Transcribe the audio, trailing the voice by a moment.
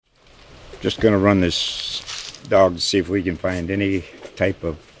Just going to run this dog to see if we can find any type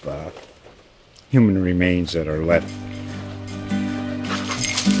of human remains that are left.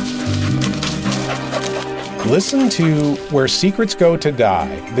 Listen to Where Secrets Go to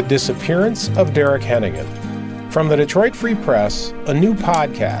Die, The Disappearance of Derek Hennigan. From the Detroit Free Press, a new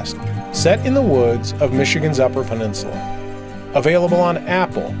podcast set in the woods of Michigan's Upper Peninsula. Available on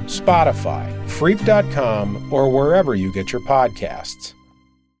Apple, Spotify, Freep.com, or wherever you get your podcasts.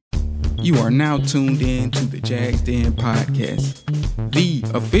 You are now tuned in to the Jags Den Podcast, the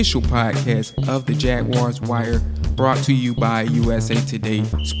official podcast of the Jaguars Wire, brought to you by USA Today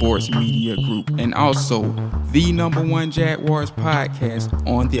Sports Media Group, and also the #1 Jaguars podcast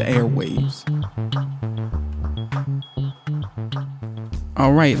on the airwaves.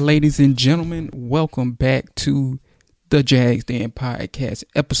 All right, ladies and gentlemen, welcome back to the Jags Den Podcast,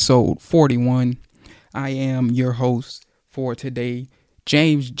 episode 41. I am your host for today,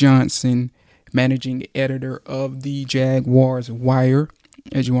 James Johnson, managing editor of the Jaguars Wire.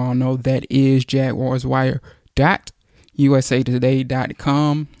 As you all know, that is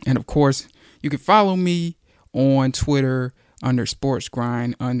jaguarswire.usatoday.com. And of course, you can follow me on Twitter under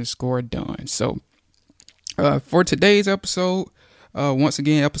sportsgrind_done. So for today's episode, once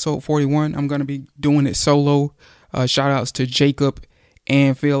again, episode 41, I'm going to be doing it solo. Shout outs to Jacob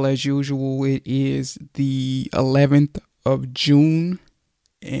and Phil as usual. It is the 11th of June.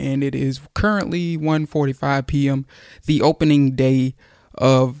 And it is currently 1:45 p.m., the opening day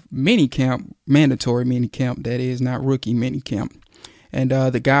of minicamp, mandatory minicamp, that is, not rookie minicamp. And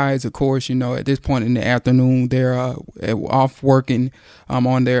the guys, of course, you know, at this point in the afternoon, they're off working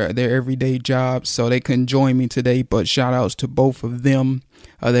on their everyday jobs, so they couldn't join me today. But shout outs to both of them.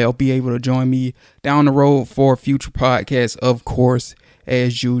 They'll be able to join me down the road for future podcasts, of course,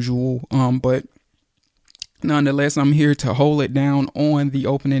 as usual. But nonetheless, I'm here to hold it down on the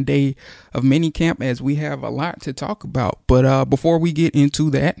opening day of minicamp, as we have a lot to talk about. But before we get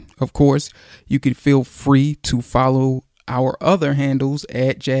into that, of course, you can feel free to follow our other handles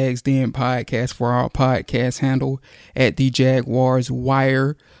at Jags Den Podcast for our podcast handle, at the Jaguars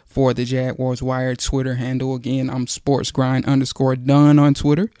Wire for the Jaguars Wire Twitter handle. Again, I'm sportsgrind_done on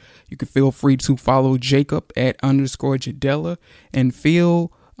Twitter. You can feel free to follow Jacob at _Jadella and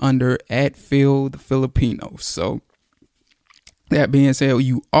Phil under at Phil the Filipino. So that being said,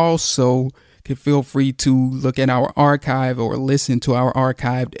 you also can feel free to look at our archive or listen to our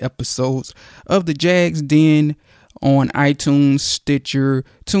archived episodes of the Jags Den on iTunes, Stitcher,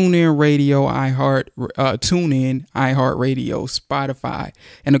 TuneIn Radio, TuneIn, iHeartRadio, Spotify,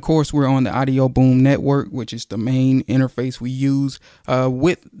 and of course we're on the Audio Boom Network, which is the main interface we use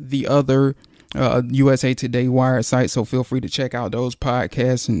with the other USA Today Wire site. So feel free to check out those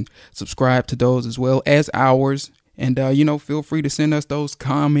podcasts and subscribe to those as well as ours. And feel free to send us those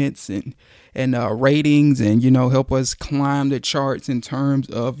comments and ratings, and help us climb the charts in terms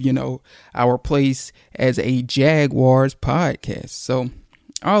of our place as a Jaguars podcast. So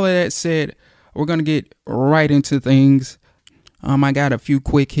all of that said, we're gonna get right into things. I got a few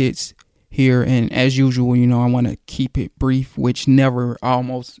quick hits here, and as usual, I want to keep it brief, which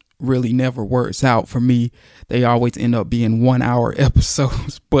really never works out for me. They always end up being 1 hour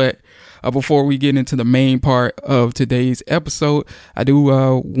episodes. But before we get into the main part of today's episode, I do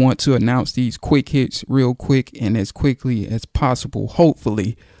want to announce these quick hits real quick and as quickly as possible.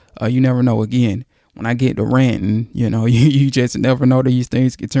 Hopefully, you never know. Again, when I get to ranting, you just never know, these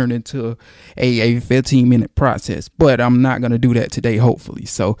things can turn into a 15-minute process. But I'm not going to do that today, hopefully.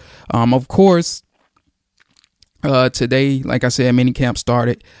 So, of course, today, like I said, minicamp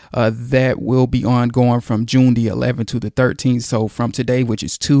started. That will be ongoing from June the 11th to the 13th. So from today, which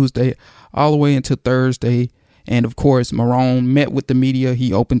is Tuesday, all the way into Thursday. And of course, Marone met with the media.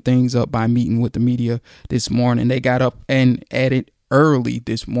 He opened things up by meeting with the media this morning. They got up and at it early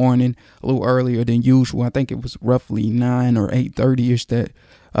this morning, a little earlier than usual. I think it was roughly 9 or 8:30ish that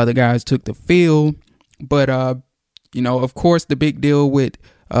the guys took the field. But, of course, the big deal with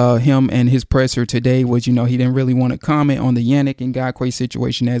him and his presser today was, he didn't really want to comment on the Yannick and Ngakoue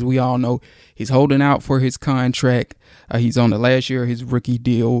situation. As we all know, he's holding out for his contract. He's on the last year of his rookie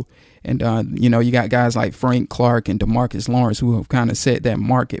deal. And, you got guys like Frank Clark and DeMarcus Lawrence who have kind of set that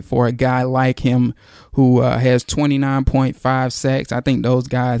market for a guy like him who has 29.5 sacks. I think those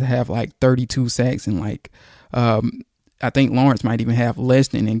guys have like 32 sacks, and I think Lawrence might even have less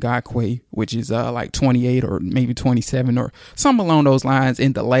than Ngakoue, which is like 28 or maybe 27 or something along those lines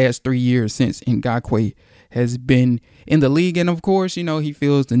in the last 3 years since Ngakoue has been in the league. And of course, he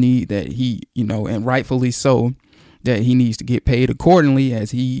feels the need that he, and rightfully so, that he needs to get paid accordingly,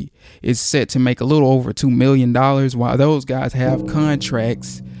 as he is set to make a little over $2 million, while those guys have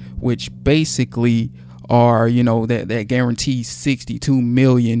contracts which basically are, that guarantees $62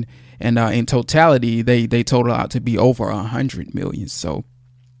 million. And in totality, they total out to be over $100 million. So,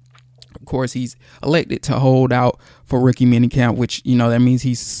 of course, he's elected to hold out for rookie minicamp, which, that means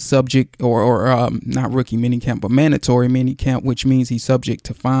he's subject or not rookie minicamp, but mandatory minicamp, which means he's subject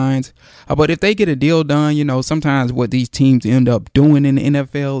to fines. But if they get a deal done, sometimes what these teams end up doing in the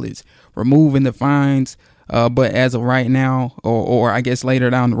NFL is removing the fines. But as of right now, or I guess later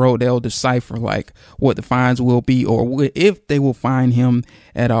down the road, they'll decipher like what the fines will be or if they will fine him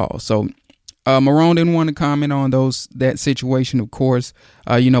at all. So Marone didn't want to comment on that situation, of course,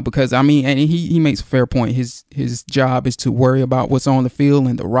 because and he makes a fair point. His job is to worry about what's on the field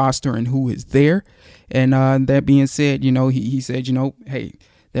and the roster and who is there. And that being said, he said, hey,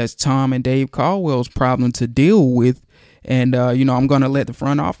 that's Tom and Dave Caldwell's problem to deal with. And, I'm going to let the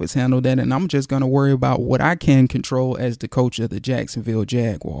front office handle that. And I'm just going to worry about what I can control as the coach of the Jacksonville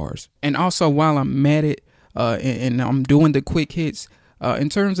Jaguars. And also, while I'm at it and I'm doing the quick hits, in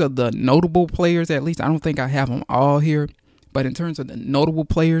terms of the notable players, at least, I don't think I have them all here. But in terms of the notable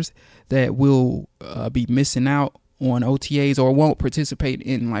players that will be missing out on OTAs or won't participate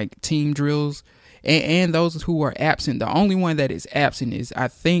in like team drills and those who are absent, the only one that is absent is, I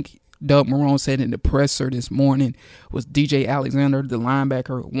think, Doug Marone said in the presser this morning, was DJ Alexander, the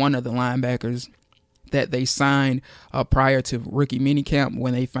linebacker, one of the linebackers that they signed prior to rookie minicamp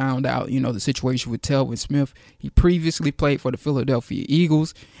when they found out, the situation with Telvin Smith. He previously played for the Philadelphia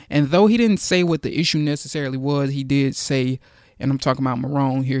Eagles. And though he didn't say what the issue necessarily was, he did say, and I'm talking about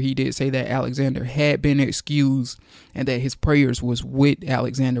Marone here, he did say that Alexander had been excused and that his prayers was with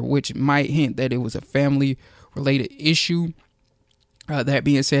Alexander, which might hint that it was a family-related issue. That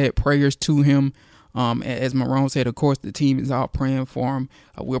being said, prayers to him. As Marone said, of course, the team is all praying for him.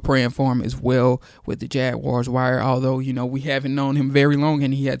 We're praying for him as well with the Jaguars wire. Although, we haven't known him very long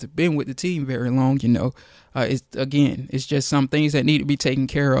and he hasn't been with the team very long, it's just some things that need to be taken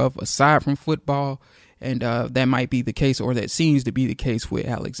care of aside from football. And that might be the case, or that seems to be the case with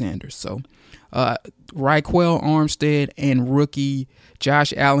Alexander. So, Raquel Armstead and rookie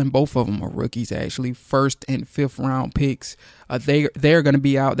Josh Allen, both of them are rookies, actually, 1st and 5th round picks. They're going to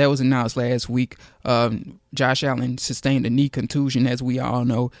be out. That was announced last week. Josh Allen sustained a knee contusion, as we all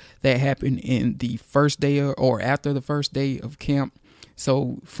know. That happened in the first day or after the first day of camp.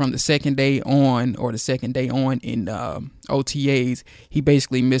 So from the second day on in OTAs, he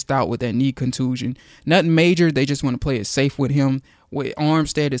basically missed out with that knee contusion. Nothing major. They just want to play it safe with him. With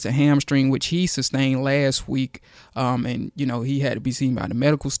Armstead, it's a hamstring, which he sustained last week. And, he had to be seen by the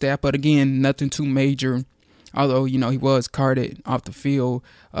medical staff. But again, nothing too major. Although, he was carted off the field.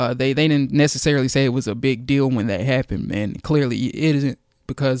 They didn't necessarily say it was a big deal when that happened. And clearly it isn't,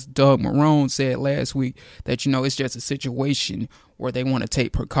 because Doug Marone said last week that, it's just a situation where they want to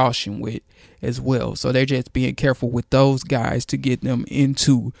take precaution with as well. So they're just being careful with those guys to get them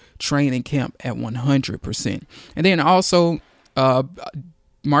into training camp at 100%. And then also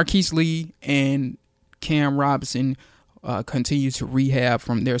Marquise Lee and Cam Robinson continue to rehab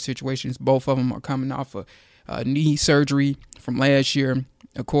from their situations. Both of them are coming off of knee surgery from last year.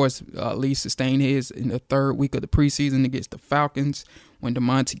 Of course, Lee sustained his in the 3rd week of the preseason against the Falcons when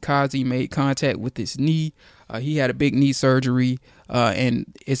DeMonte Kazi made contact with his knee. He had a big knee surgery, and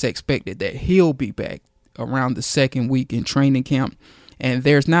it's expected that he'll be back around the 2nd week in training camp. And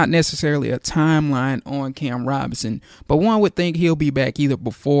there's not necessarily a timeline on Cam Robinson, but one would think he'll be back either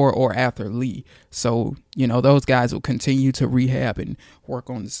before or after Lee. So, those guys will continue to rehab and work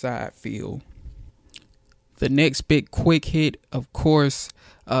on the side field. The next big quick hit, of course,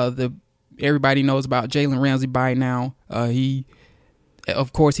 everybody knows about Jalen Ramsey by now. He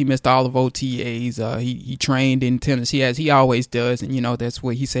missed all of OTAs. He trained in Tennessee as he always does, and that's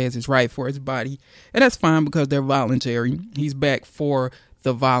what he says is right for his body, and that's fine because they're voluntary. He's back for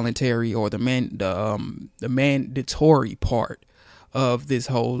the voluntary or the mandatory part of this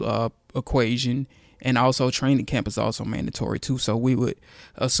whole equation. And also training camp is also mandatory too. So we would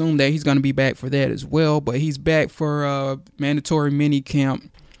assume that he's going to be back for that as well. But he's back for mandatory mini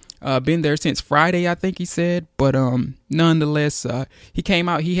camp. Been there since Friday, I think he said. But nonetheless, he came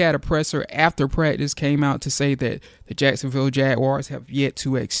out. He had a presser after practice, came out to say that the Jacksonville Jaguars have yet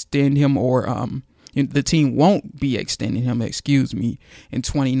to extend him, or the team won't be extending him, in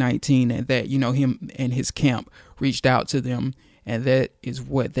 2019. And that, him and his camp reached out to them and that is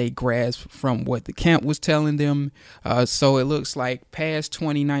what they grasped from what the camp was telling them. So it looks like past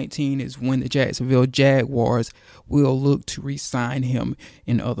 2019 is when the Jacksonville Jaguars will look to re-sign him,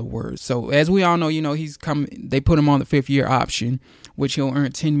 in other words. So as we all know, he's coming. They put him on the 5th-year option, which he'll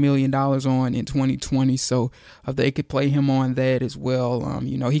earn $10 million on in 2020. So if they could play him on that as well,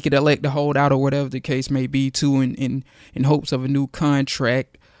 he could elect to hold out or whatever the case may be too, in hopes of a new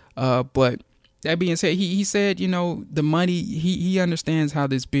contract. But that being said, he said, the money, he understands how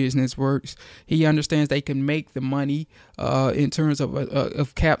this business works. He understands they can make the money in terms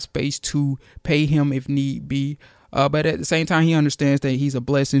of cap space to pay him if need be. But at the same time, he understands that he's a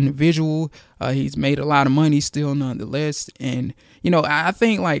blessed individual. He's made a lot of money still nonetheless. And, I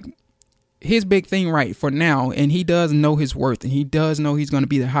think like his big thing right for now, and he does know his worth, and he does know he's going to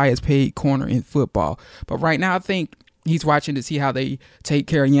be the highest paid corner in football. But right now, I think he's watching to see how they take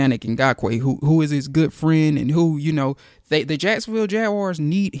care of Ngakoue, who is his good friend, and who, the Jacksonville Jaguars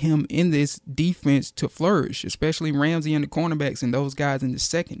need him in this defense to flourish, especially Ramsey and the cornerbacks and those guys in the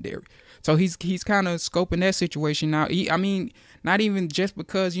secondary. So he's kind of scoping that situation out. Not even just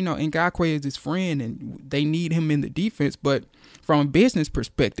because, Ngakoue is his friend and they need him in the defense, but from a business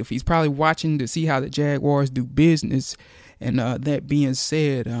perspective, he's probably watching to see how the Jaguars do business. And that being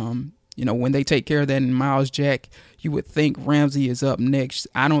said, when they take care of that in Miles Jack, you would think Ramsey is up next.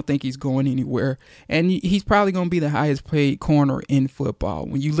 I don't think he's going anywhere. And he's probably going to be the highest paid corner in football.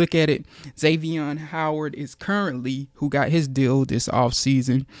 When you look at it, Xavier Howard is currently, who got his deal this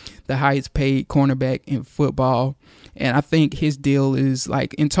offseason, the highest paid cornerback in football. And I think his deal is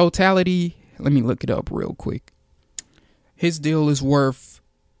like, in totality, let me look it up real quick. His deal is worth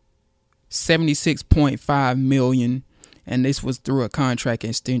 $76.5 million. And this was through a contract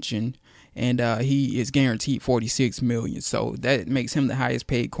extension, and he is guaranteed $46 million. So that makes him the highest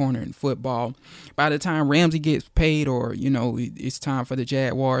paid corner in football. By the time Ramsey gets paid, or it's time for the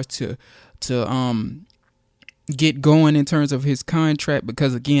Jaguars to get going in terms of his contract,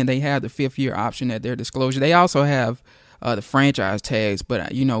 because again they have the 5th-year option at their disclosure. They also have the franchise tags,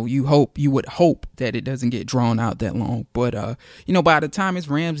 but you would hope that it doesn't get drawn out that long. But by the time it's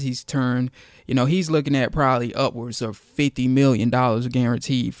Ramsey's turn, he's looking at probably upwards of $50 million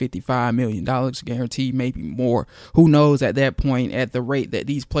guaranteed, $55 million guaranteed, maybe more. Who knows at that point, at the rate that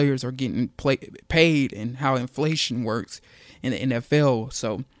these players are getting paid and how inflation works in the NFL.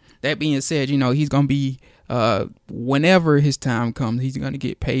 So that being said, he's going to be, whenever his time comes, he's going to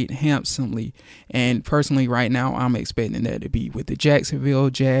get paid handsomely. And personally, right now, I'm expecting that to be with the Jacksonville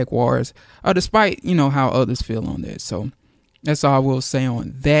Jaguars, despite, how others feel on that. So that's all I will say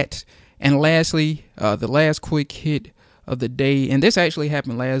on that. And lastly, the last quick hit of the day, and this actually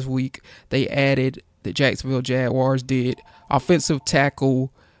happened last week, the Jacksonville Jaguars did offensive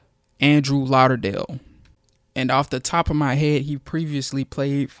tackle Andrew Lauderdale. And off the top of my head, he previously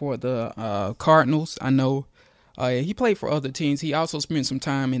played for the Cardinals. I know he played for other teams. He also spent some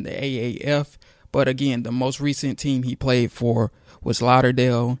time in the AAF. But again, the most recent team he played for was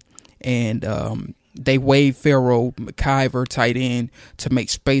Lauderdale. And they waived Pharaoh McIver, tight end, to make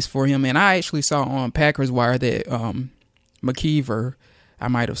space for him. And I actually saw on Packers Wire that McIver, I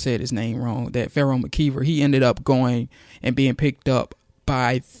might have said his name wrong, that Pharaoh McIver, he ended up going and being picked up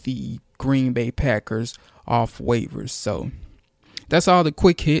by the Green Bay Packers off waivers. So that's all the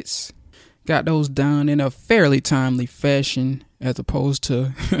quick hits. Got those done in a fairly timely fashion as opposed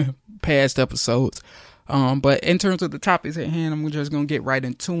to past episodes. But in terms of the topics at hand, I'm just going to get right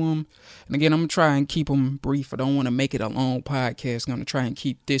into them. And again, I'm going to try and keep them brief. I don't want to make it a long podcast. I'm going to try and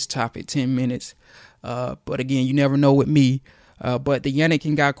keep this topic 10 minutes. But again, you never know with me. But the Yannick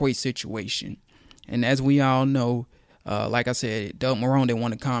Ngakoue situation. And as we all know, like I said, Doug Marrone didn't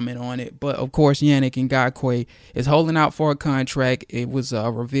want to comment on it. But, of course, Yannick Ngakoue is holding out for a contract. It was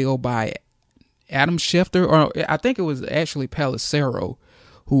revealed by Adam Schefter, or I think it was actually Pelissero,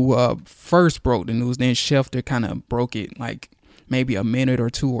 who first broke the news. Then Schefter kind of broke it like maybe a minute or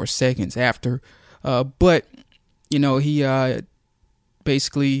two or seconds after. But, he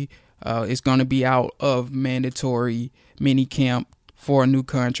basically is going to be out of mandatory minicamp for a new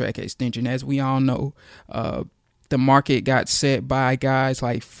contract extension. As we all know, the market got set by guys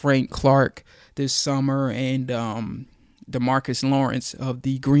like Frank Clark this summer and DeMarcus Lawrence of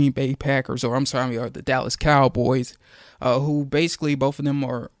the Green Bay Packers, or the Dallas Cowboys, who basically both of them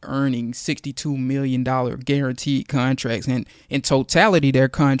are earning $62 million guaranteed contracts. And in totality, their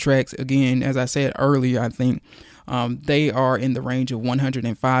contracts, again, as I said earlier, I think they are in the range of $105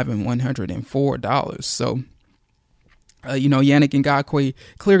 and $104. So, Yannick Ngakoue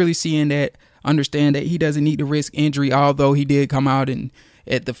clearly seeing that, understand that he doesn't need to risk injury, although he did come out and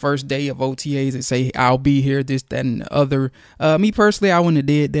at the first day of OTAs and say, I'll be here, this, that, and the other. Me personally, I wouldn't have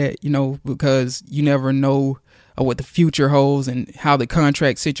did that, because you never know what the future holds and how the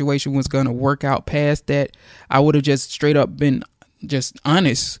contract situation was going to work out past that. I would have just straight up been just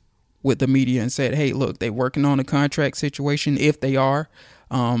honest with the media and said, hey, look, they're working on a contract situation if they are.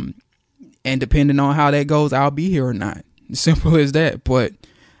 And depending on how that goes, I'll be here or not. Simple as that. But,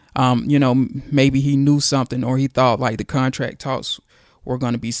 maybe he knew something, or he thought like the contract talks were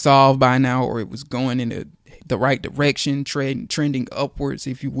going to be solved by now, or it was going in the right direction, trending upwards,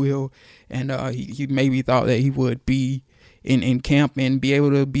 if you will. And he maybe thought that he would be in camp and be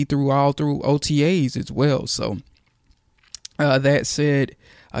able to be through OTAs as well. So that said,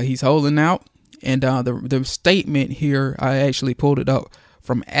 he's holding out. And the statement here, I actually pulled it up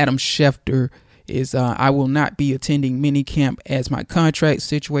from Adam Schefter, is I will not be attending minicamp as my contract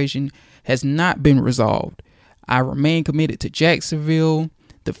situation has not been resolved. I remain committed to Jacksonville,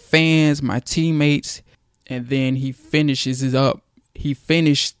 the fans, my teammates. And then he finished it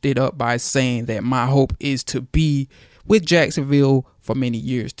up by saying that my hope is to be with Jacksonville for many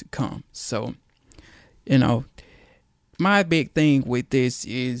years to come. So, my big thing with this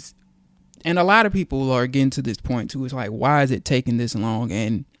is, and a lot of people are getting to this point too, it's like, why is it taking this long?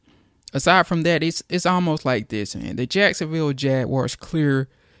 And aside from that, it's almost like this, man. The Jacksonville Jaguars, clear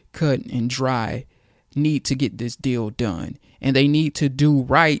cut and dry, need to get this deal done. And they need to do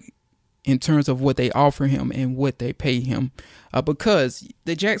right in terms of what they offer him and what they pay him. Because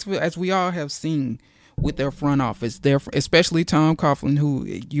the Jacksonville, as we all have seen with their front office, especially Tom Coughlin, who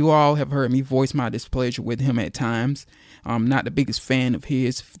you all have heard me voice my displeasure with him at times. I'm not the biggest fan of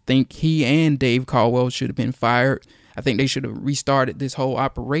his. Think he and Dave Caldwell should have been fired. I think they should have restarted this whole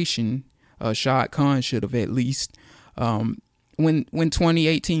operation. Shad Khan should have, at least, when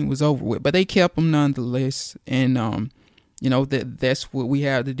 2018 was over with. But they kept him nonetheless, and that's what we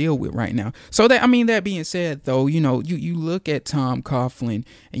have to deal with right now. So that being said, though, you look at Tom Coughlin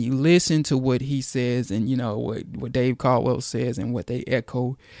and you listen to what he says, and what Dave Caldwell says and what they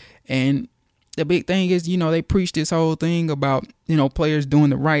echo, and the big thing is, they preach this whole thing about players doing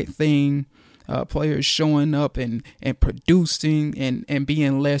the right thing. Players showing up and producing and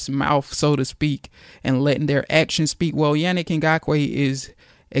being less mouth, so to speak, and letting their actions speak. Well, Yannick Ngakoue is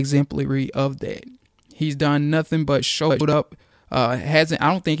exemplary of that. He's done nothing but showed up. I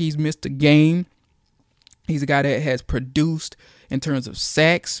don't think he's missed a game. He's a guy that has produced in terms of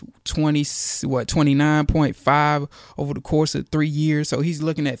sacks, 29.5 over the course of 3 years. So he's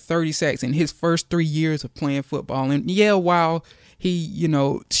looking at 30 sacks in his first 3 years of playing football. And yeah, while he,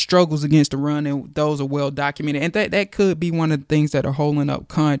 struggles against the run, and those are well documented, and that could be one of the things that are holding up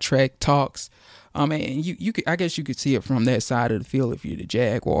contract talks. And I guess you could see it from that side of the field if you're the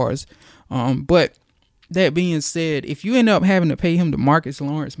Jaguars. But that being said, if you end up having to pay him the Marcus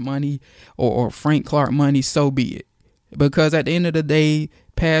Lawrence money or Frank Clark money, so be it. Because at the end of the day,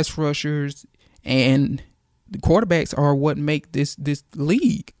 pass rushers and the quarterbacks are what make this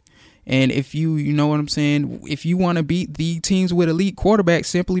league. And if you know what I'm saying, if you want to beat the teams with elite quarterbacks,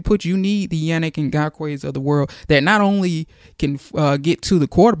 simply put, you need the Yannick Ngakoues of the world that not only can get to the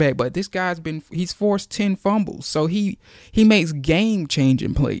quarterback, but this guy's he's forced 10 fumbles. So he makes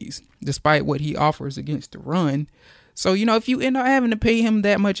game-changing plays despite what he offers against the run. So, if you end up having to pay him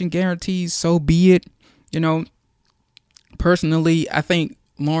that much in guarantees, so be it. Personally, I think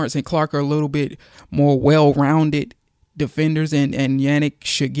Lawrence and Clark are a little bit more well-rounded defenders, and Yannick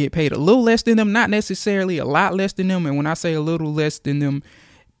should get paid a little less than them, not necessarily a lot less than them. And when I say a little less than them,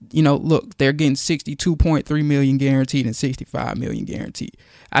 look, they're getting $62.3 million guaranteed and $65 million guaranteed.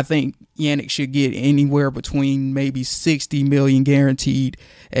 I think Yannick should get anywhere between maybe $60 million guaranteed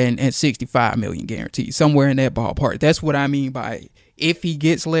and $65 million guaranteed, somewhere in that ballpark. That's what I mean by, if he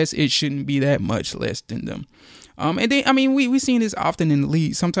gets less, it shouldn't be that much less than them. And then, we've seen this often in the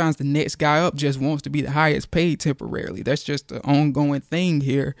league. Sometimes the next guy up just wants to be the highest paid temporarily. That's just the ongoing thing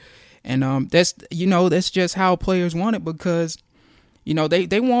here. And that's just how players want it, because,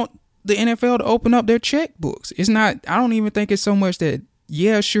 they want the NFL to open up their checkbooks. It's not, I don't even think it's so much that,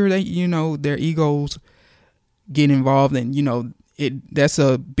 yeah, sure, they, their egos get involved, and, that's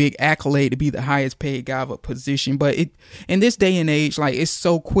a big accolade to be the highest paid guy of a position. But in this day and age, like, it's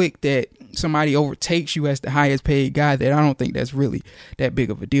so quick that somebody overtakes you as the highest paid guy that I don't think that's really that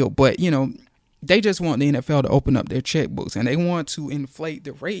big of a deal. But, they just want the NFL to open up their checkbooks, and they want to inflate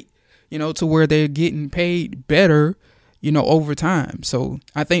the rate, to where they're getting paid better, over time. So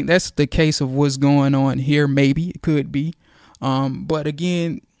I think that's the case of what's going on here. Maybe it could be. But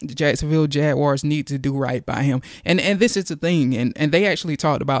again, the Jacksonville Jaguars need to do right by him. And this is the thing. And they actually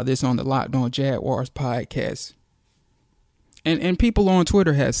talked about this on the Locked On Jaguars podcast. and people on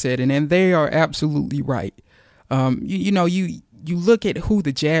Twitter have said it, and they are absolutely right. You look at who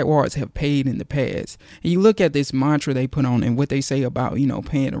the Jaguars have paid in the past, and you look at this mantra they put on and what they say about,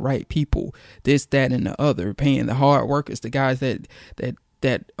 paying the right people, this, that, and the other, paying the hard workers, the guys that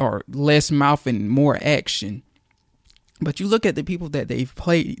are less mouth and more action. But you look at the people that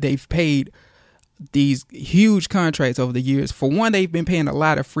they've paid these huge contracts over the years. For one, they've been paying a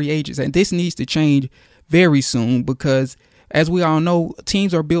lot of free agents, and this needs to change very soon because, as we all know,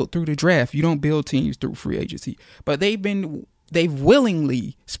 teams are built through the draft. You don't build teams through free agency. But they've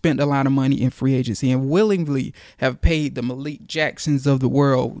willingly spent a lot of money in free agency and willingly have paid the Malik Jacksons of the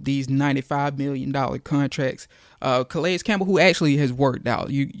world these $95 million contracts. Calais Campbell, who actually has worked out,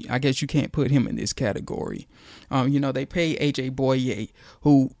 I guess you can't put him in this category. They pay AJ Boye,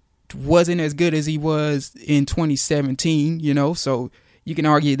 who wasn't as good as he was in 2017, so you can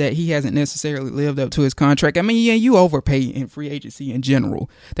argue that he hasn't necessarily lived up to his contract. I mean, yeah, you overpay in free agency in general.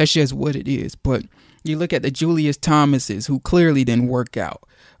 That's just what it is. But you look at the Julius Thomases, who clearly didn't work out,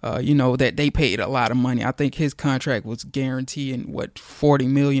 that they paid a lot of money. I think his contract was guaranteed in $40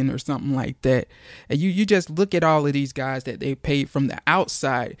 million or something like that. And you just look at all of these guys that they paid from the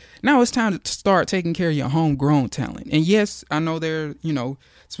outside. Now it's time to start taking care of your homegrown talent. And yes, I know there,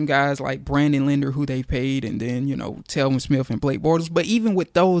 some guys like Brandon Linder who they paid, and then, Telvin Smith and Blake Bortles. But even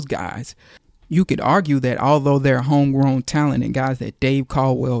with those guys, you could argue that although they're homegrown talent and guys that Dave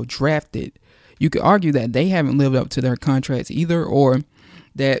Caldwell drafted, you could argue that they haven't lived up to their contracts either, or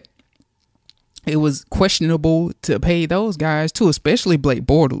that it was questionable to pay those guys too, especially Blake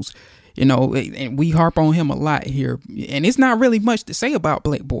Bortles. And we harp on him a lot here, and it's not really much to say about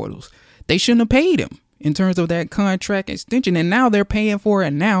Blake Bortles. They shouldn't have paid him in terms of that contract extension, and now they're paying for it,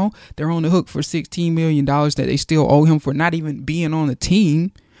 and now they're on the hook for $16 million that they still owe him for not even being on the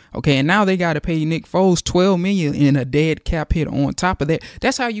team. Okay, and now they got to pay Nick Foles $12 million in a dead cap hit on top of that.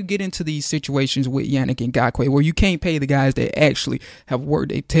 That's how you get into these situations with Yannick Ngakoue, where you can't pay the guys that actually have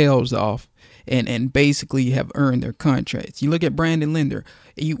worked their tails off and basically have earned their contracts. You look at Brandon Linder.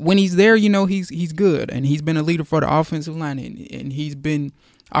 When he's there, he's good, and he's been a leader for the offensive line, and he's been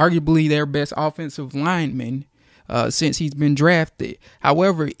arguably their best offensive lineman since he's been drafted.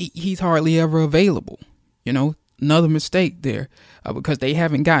 However, he's hardly ever available. Another mistake there because they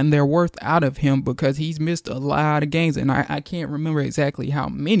haven't gotten their worth out of him because he's missed a lot of games. And I can't remember exactly how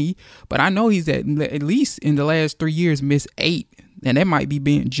many, but I know he's at least in the last 3 years missed 8. And that might be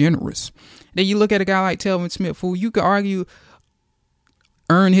being generous. Then you look at a guy like Telvin Smith, who you could argue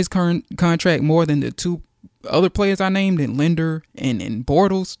earned his current contract more than the two other players I named in Linder and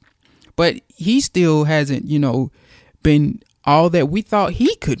Bortles. But he still hasn't, been all that we thought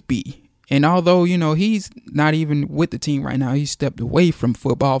he could be. And although, he's not even with the team right now, he stepped away from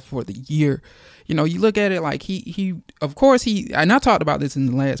football for the year. You look at it like he of course, and I talked about this in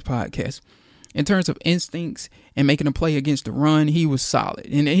the last podcast, in terms of instincts and making a play against the run, he was solid.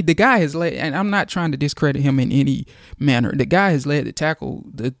 And the guy has led, and I'm not trying to discredit him in any manner. The guy has led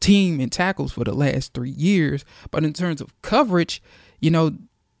the team in tackles for the last 3 years. But in terms of coverage,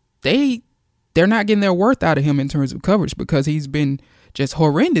 they're not getting their worth out of him in terms of coverage because he's been just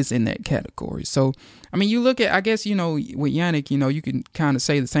horrendous in that category. So, I mean, you look at, I guess, with Yannick, you can kind of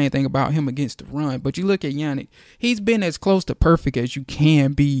say the same thing about him against the run. But you look at Yannick, he's been as close to perfect as you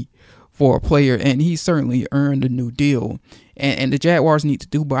can be for a player, and he's certainly earned a new deal. And the Jaguars need to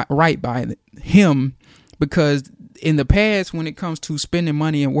do right by him because in the past, when it comes to spending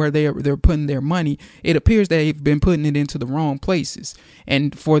money and where they're putting their money, it appears they've been putting it into the wrong places.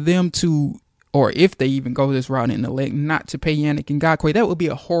 And for them to, or if they even go this route and elect not to pay Yannick Ngakoue, that would be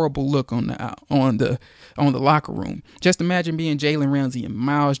a horrible look on the locker room. Just imagine being Jalen Ramsey and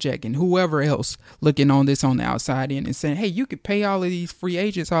Miles Jack and whoever else looking on this on the outside end and saying, hey, you could pay all of these free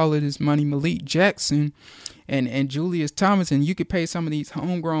agents all of this money, Malik Jackson and Julius Thomas, and you could pay some of these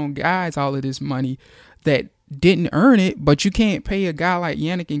homegrown guys all of this money that didn't earn it, but you can't pay a guy like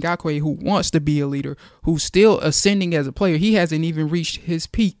Yannick Ngakoue who wants to be a leader, who's still ascending as a player. He hasn't even reached his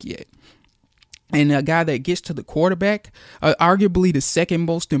peak yet. And a guy that gets to the quarterback, arguably the second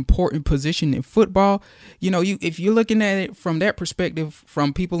most important position in football. If you're looking at it from that perspective,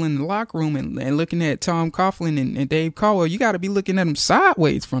 from people in the locker room and looking at Tom Coughlin and Dave Caldwell, you got to be looking at them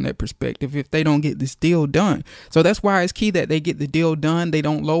sideways from that perspective if they don't get this deal done. So that's why it's key that they get the deal done. They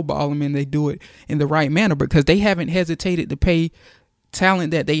don't lowball them and they do it in the right manner because they haven't hesitated to pay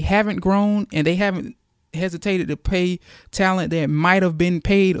talent that they haven't grown, and they haven't hesitated to pay talent that might have been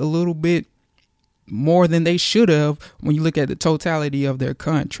paid a little bit more than they should have when you look at the totality of their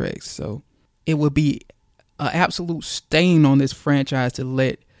contracts. So it would be an absolute stain on this franchise to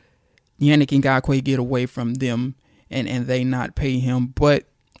let Yannick Ngakoue get away from them and they not pay him. But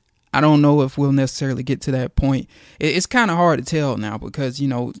I don't know if we'll necessarily get to that point. It's kind of hard to tell now because,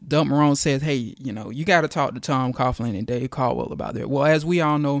 Doug Marrone says, hey, you got to talk to Tom Coughlin and Dave Caldwell about that. Well, as we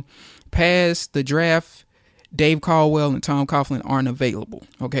all know, past the draft, Dave Caldwell and Tom Coughlin aren't available.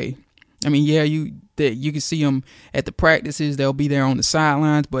 Okay. I mean, yeah, you can see them at the practices. They'll be there on the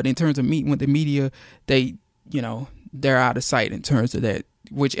sidelines. But in terms of meeting with the media, they're out of sight in terms of that.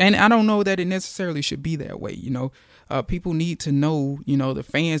 And I don't know that it necessarily should be that way. People need to know, the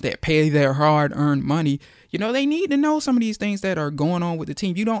fans that pay their hard-earned money, they need to know some of these things that are going on with the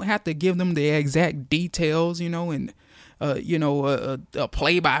team. You don't have to give them the exact details, and, a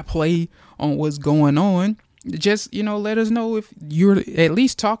play-by-play on what's going on. Just, let us know if you're at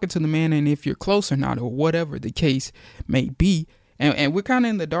least talking to the man and if you're close or not, or whatever the case may be. And we're kind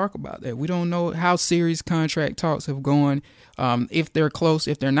of in the dark about that. We don't know how serious contract talks have gone, if they're close,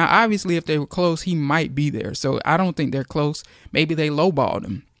 if they're not. Obviously, if they were close, he might be there. So I don't think they're close. Maybe they lowballed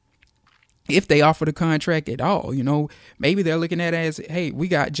him. If they offer the contract at all, maybe they're looking at it as, hey, we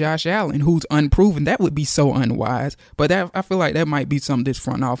got Josh Allen, who's unproven. That would be so unwise. But I feel like that might be something this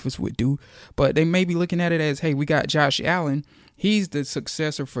front office would do. But they may be looking at it as, hey, we got Josh Allen. He's the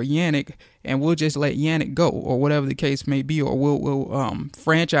successor for Yannick, and we'll just let Yannick go, or whatever the case may be, or we'll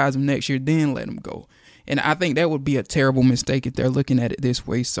franchise him next year, then let him go. And I think that would be a terrible mistake if they're looking at it this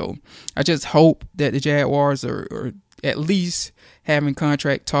way. So I just hope that the Jaguars are at least having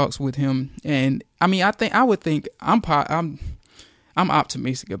contract talks with him. And I mean, I'm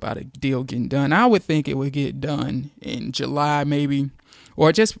optimistic about a deal getting done. I would think it would get done in July maybe,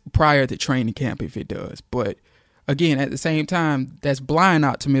 or just prior to training camp if it does. But again, at the same time, that's blind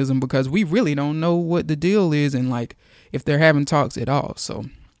optimism because we really don't know what the deal is and if they're having talks at all. So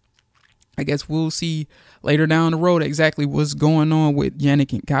I guess we'll see later down the road exactly what's going on with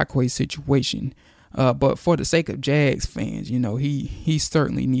Yannick Ngakoue's situation. But for the sake of Jags fans, he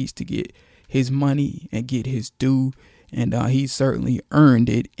certainly needs to get his money and get his due. And he certainly earned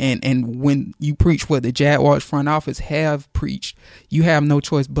it. And when you preach what the Jaguars front office have preached, you have no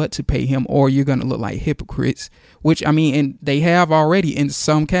choice but to pay him or you're going to look like hypocrites, which, and they have already in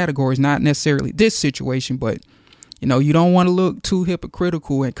some categories, not necessarily this situation, but, you don't want to look too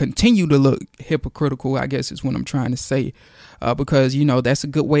hypocritical and continue to look hypocritical, I guess is what I'm trying to say, because, that's a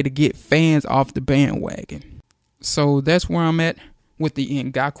good way to get fans off the bandwagon. So that's where I'm at with the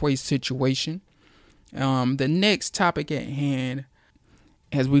Ngakoue situation. The next topic at hand,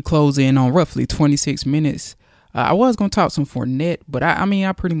 as we close in on roughly 26 minutes, I was going to talk some Fournette, but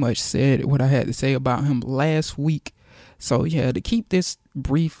I pretty much said what I had to say about him last week. So yeah, to keep this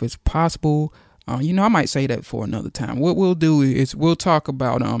brief as possible, I might say that for another time. What we'll do is we'll talk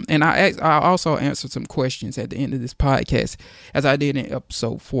about, and I also answered some questions at the end of this podcast as I did in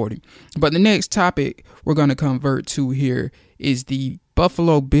episode 40. But the next topic we're going to convert to here is the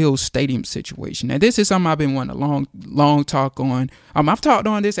Buffalo Bills stadium situation. Now, this is something I've been wanting a long talk on. I've talked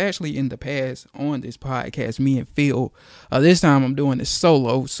on this actually in the past on this podcast, me and Phil. This time I'm doing this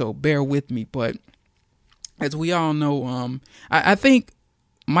solo, so bear with me. But as we all know, I think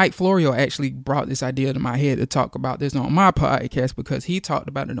Mike Florio actually brought this idea to my head to talk about this on my podcast because he talked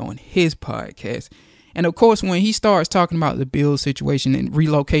about it on his podcast. And of course, when he starts talking about the Bills situation and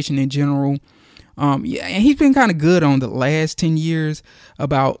relocation in general, and he's been kind of good on the last 10 years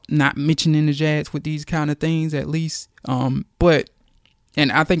about not mentioning the Jags with these kind of things, at least. And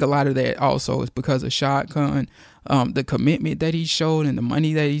I think a lot of that also is because of Shotgun, the commitment that he showed and the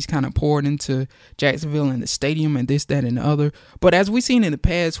money that he's kind of poured into Jacksonville and the stadium and this, that, and the other. But as we've seen in the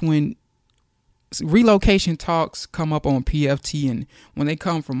past, when relocation talks come up on PFT and when they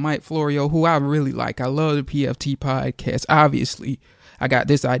come from Mike Florio, who I really like, I love the PFT podcast. Obviously, I got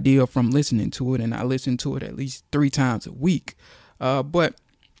this idea from listening to it, and I listen to it at least 3 times a week. But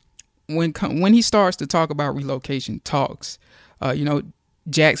when he starts to talk about relocation talks,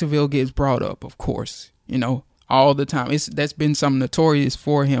 Jacksonville gets brought up, of course, all the time. That's been something notorious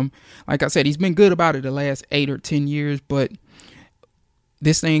for him. Like I said, he's been good about it the last 8 or 10 years, but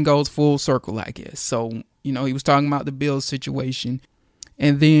this thing goes full circle, I guess. So, he was talking about the Bills situation,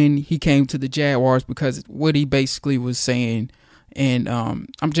 and then he came to the Jaguars because what he basically was saying, and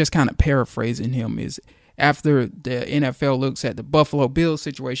I'm just kind of paraphrasing him, is after the NFL looks at the Buffalo Bills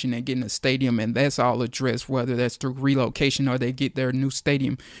situation and getting a stadium, and that's all addressed, whether that's through relocation or they get their new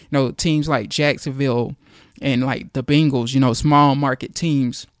stadium, teams like Jacksonville and like the Bengals, small market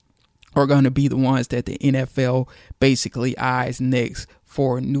teams are going to be the ones that the NFL basically eyes next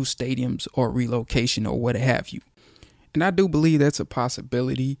for new stadiums or relocation or what have you. And I do believe that's a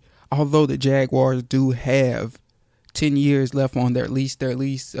possibility, although the Jaguars do have 10 years left on their lease. Their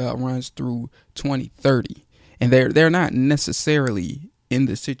lease runs through 2030. and they're not necessarily in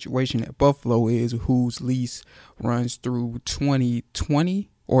the situation that Buffalo is, whose lease runs through 2020,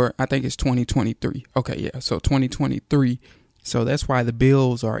 or I think it's 2023. Okay, yeah, so 2023. So that's why the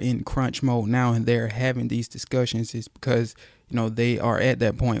Bills are in crunch mode now, and they're having these discussions is because, they are at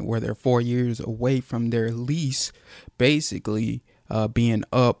that point where they're 4 years away from their lease basically being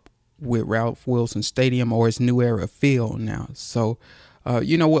up with Ralph Wilson Stadium or its New Era Field now. So,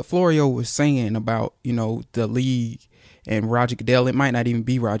 what Florio was saying about, the league and Roger Goodell, it might not even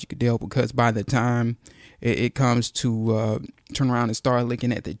be Roger Goodell, because by the time it comes to turn around and start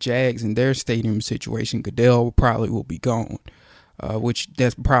looking at the Jags and their stadium situation, Goodell probably will be gone, which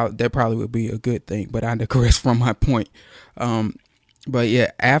that probably would be a good thing. But I digress from my point. But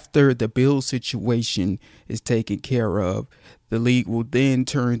yeah, after the Bills situation is taken care of, the league will then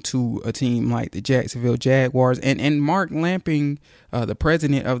turn to a team like the Jacksonville Jaguars. And Mark Lamping, the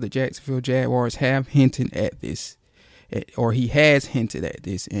president of the Jacksonville Jaguars, have hinted at this. Or he has hinted at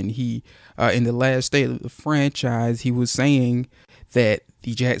this, and he, in the last state of the franchise, he was saying that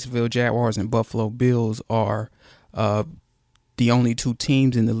the Jacksonville Jaguars and Buffalo Bills are the only two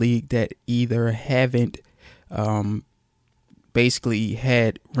teams in the league that either haven't basically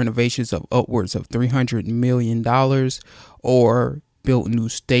had renovations of upwards of $300 million or built new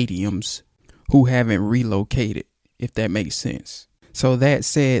stadiums, who haven't relocated, if that makes sense. So that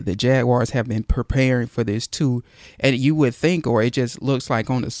said, the Jaguars have been preparing for this too. And you would think, or it just looks like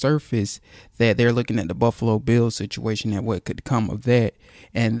on the surface, that they're looking at the Buffalo Bills situation and what could come of that.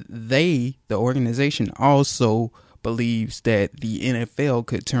 And the organization also believes that the NFL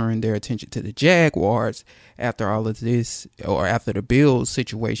could turn their attention to the Jaguars after all of this, or after the Bills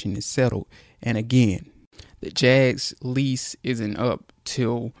situation is settled. And again, the Jags lease isn't up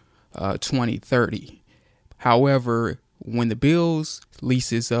till 2030. However, when the Bills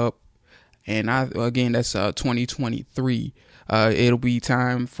lease is up, and that's 2023, it'll be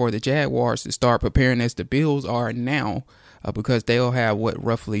time for the Jaguars to start preparing as the Bills are now, because they'll have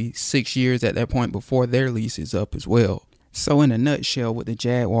roughly 6 years at that point before their lease is up as well. So in a nutshell, what the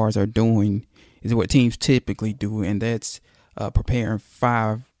Jaguars are doing is what teams typically do, and that's preparing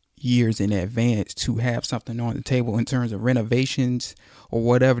 5 years in advance to have something on the table in terms of renovations or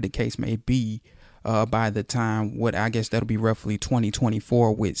whatever the case may be. By the time, I guess that'll be roughly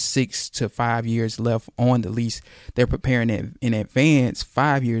 2024, with 6 to 5 years left on the lease. They're preparing it in advance,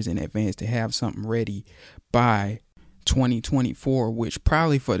 5 years in advance, to have something ready by 2024, which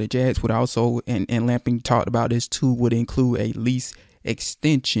probably for the Jags would also, and Lamping talked about this too, would include a lease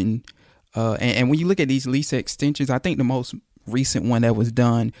extension. And when you look at these lease extensions, I think the most recent one that was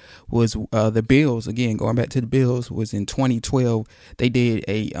done was the Bills. Again, going back to the Bills, was in 2012. They did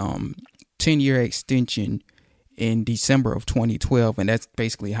a 10-year extension in December of 2012, and that's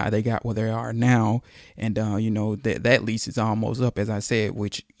basically how they got where they are now. And that lease is almost up, as I said,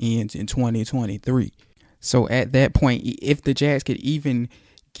 which ends in 2023. So at that point, if the Jags could even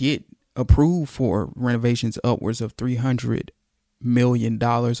get approved for renovations upwards of $300 million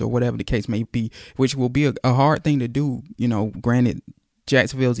or whatever the case may be, which will be a hard thing to do, granted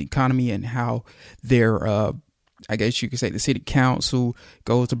Jacksonville's economy and how their I guess you could say the city council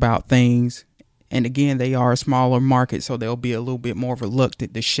goes about things. And again, they are a smaller market, so they'll be a little bit more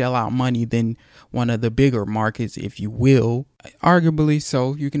reluctant to shell out money than one of the bigger markets, if you will. Arguably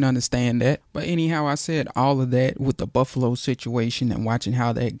so, you can understand that. But anyhow, I said all of that with the Buffalo situation and watching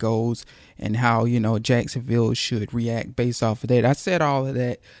how that goes and how, Jacksonville should react based off of that. I said all of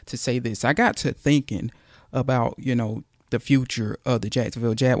that to say this. I got to thinking about, the future of the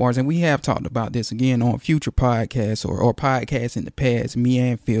Jacksonville Jaguars. And we have talked about this again on future podcasts or podcasts in the past. Me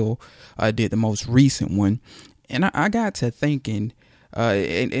and Phil did the most recent one. And I got to thinking,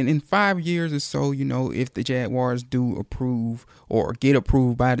 in 5 years or so, if the Jaguars do approve or get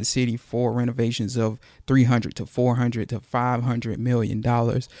approved by the city for renovations of $300 to $400 to $500 million,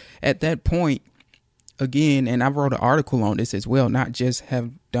 at that point, again, and I wrote an article on this as well, not just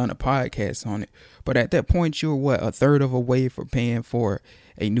have done a podcast on it, but at that point, you're a third of a way for paying for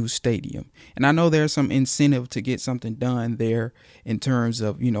a new stadium. And I know there's some incentive to get something done there in terms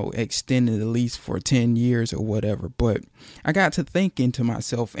of, extending the lease for 10 years or whatever. But I got to thinking to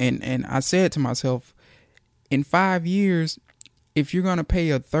myself, and I said to myself, in 5 years, if you're going to pay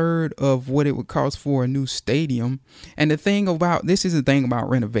a third of what it would cost for a new stadium, and this is the thing about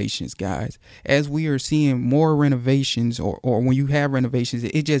renovations, guys, as we are seeing more renovations or when you have renovations,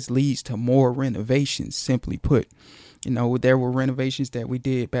 it just leads to more renovations, simply put. There were renovations that we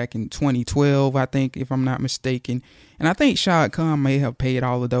did back in 2012, I think, if I'm not mistaken. And I think Shad Khan may have paid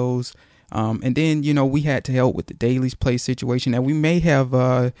all of those. And then, we had to help with the Daly's Place situation that we may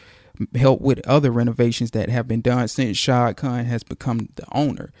have help with other renovations that have been done since Shad Khan has become the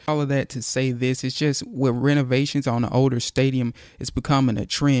owner. All of that to say this, it's just with renovations on an older stadium, it's becoming a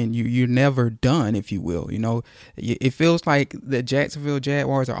trend. You're never done, if you will. It feels like the Jacksonville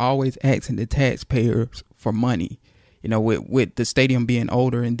Jaguars are always asking the taxpayers for money, with the stadium being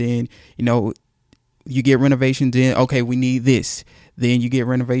older, and then, you get renovations, then, okay, we need this. Then you get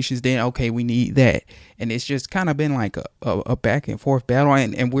renovations, then, okay, we need that. And it's just kind of been like a back and forth battle.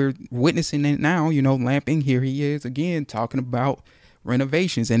 And we're witnessing it now, Lamping, here he is again talking about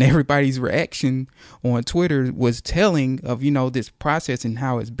renovations. And everybody's reaction on Twitter was telling of, this process and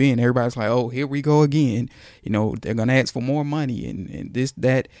how it's been. Everybody's like, oh, here we go again. They're going to ask for more money and this,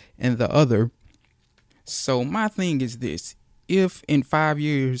 that, and the other. So my thing is this. If in 5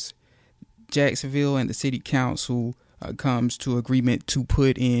 years, Jacksonville and the city council comes to agreement to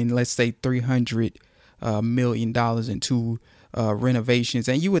put in, let's say, $300 million into renovations,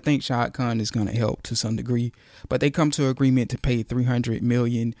 and you would think Shad Khan is going to help to some degree, but they come to agreement to pay $300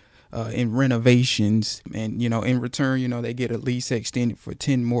 million in renovations, and in return, they get a lease extended for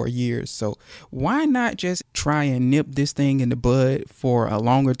 10 more years. So why not just try and nip this thing in the bud for a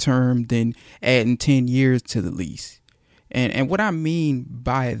longer term than adding 10 years to the lease? And what I mean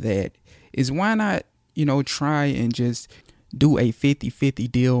by that is, why not, try and just do a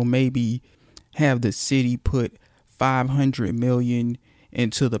 50-50 deal, maybe have the city put $500 million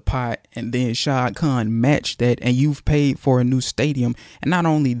into the pot, and then Shad Khan match that, and you've paid for a new stadium. And not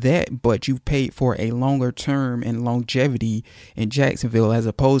only that, but you've paid for a longer term and longevity in Jacksonville, as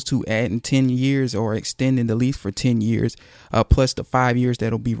opposed to adding 10 years or extending the lease for 10 years, plus the 5 years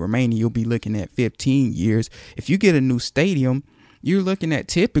that'll be remaining. You'll be looking at 15 years. If you get a new stadium, you're looking at,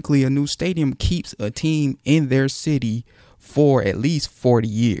 typically a new stadium keeps a team in their city for at least 40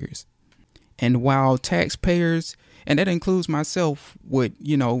 years. And while taxpayers, and that includes myself, would,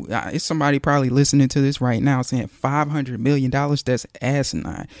 it's somebody probably listening to this right now saying $500 million, that's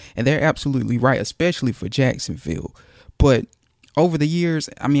asinine. And they're absolutely right, especially for Jacksonville. But over the years,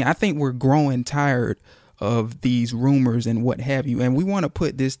 I think we're growing tired of these rumors and what have you, and we want to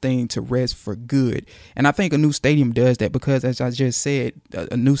put this thing to rest for good. And I think a new stadium does that, because, as I just said,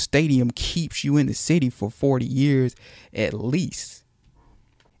 a new stadium keeps you in the city for 40 years at least.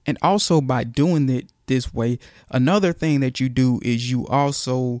 And also, by doing it this way, another thing that you do is you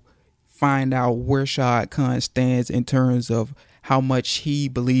also find out where Shad Khan stands in terms of how much he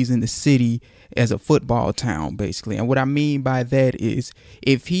believes in the city as a football town, basically. And what I mean by that is,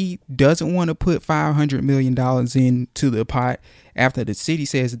 if he doesn't want to put $500 million into the pot after the city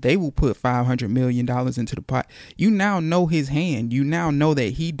says they will put $500 million into the pot, you now know his hand. You now know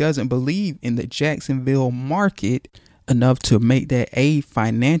that he doesn't believe in the Jacksonville market enough to make that A,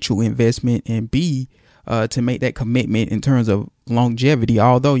 financial investment, and B, to make that commitment in terms of longevity.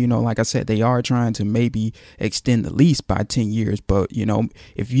 Although, like I said, they are trying to maybe extend the lease by 10 years. But,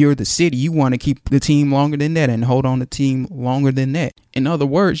 if you're the city, you want to keep the team longer than that and hold on the team longer than that. In other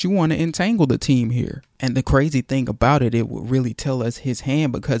words, you want to entangle the team here. And the crazy thing about it would really tell us his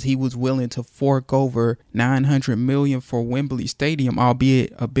hand, because he was willing to fork over $900 million for Wembley Stadium,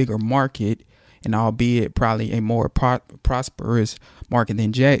 albeit a bigger market, and albeit probably a more prosperous market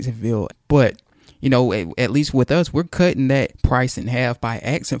than Jacksonville. But at least with us, we're cutting that price in half by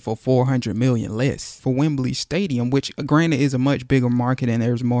asking for $400 million less for Wembley Stadium, which granted is a much bigger market and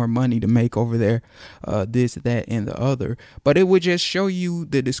there's more money to make over there, this, that, and the other. But it would just show you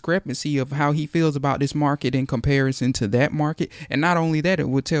the discrepancy of how he feels about this market in comparison to that market. And not only that, it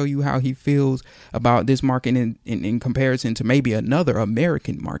would tell you how he feels about this market in comparison to maybe another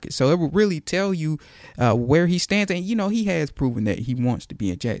American market. So it would really tell you where he stands. And, he has proven that he wants to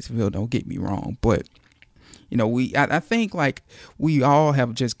be in Jacksonville, don't get me wrong. But I think like we all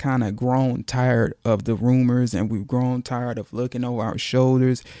have just kind of grown tired of the rumors, and we've grown tired of looking over our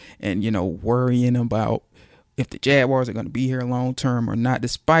shoulders and, worrying about if the Jaguars are going to be here long term or not,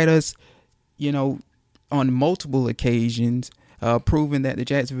 despite us, on multiple occasions, proving that the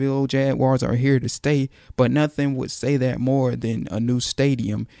Jacksonville Jaguars are here to stay. But nothing would say that more than a new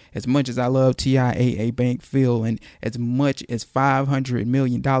stadium. As much as I love TIAA Bank Field, and as much as $500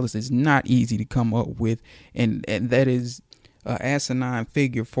 million is not easy to come up with, and that is an asinine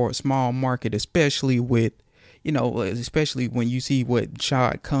figure for a small market, especially with, especially when you see what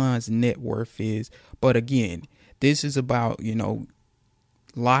Shad Khan's net worth is. But again, this is about,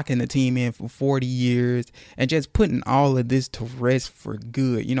 locking the team in for 40 years and just putting all of this to rest for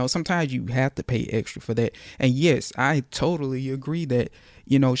good. Sometimes you have to pay extra for that. And yes, I totally agree that,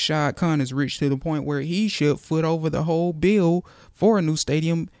 Shad Khan is rich to the point where he should foot over the whole bill for a new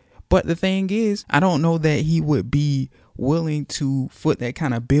stadium. But the thing is, I don't know that he would be willing to foot that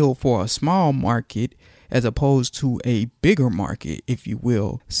kind of bill for a small market as opposed to a bigger market, if you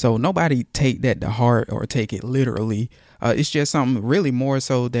will. So nobody take that to heart or take it literally. It's just something really more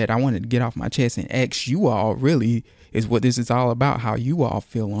so that I wanted to get off my chest and ask you all, really, is what this is all about, how you all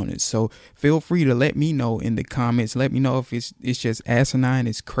feel on it. So feel free to let me know in the comments. Let me know if it's just asinine,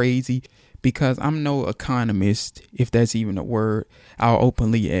 it's crazy, because I'm no economist, if that's even a word. I'll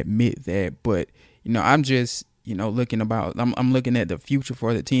openly admit that. But, I'm just, looking at the future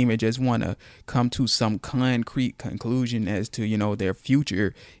for the team and just want to come to some concrete conclusion as to, their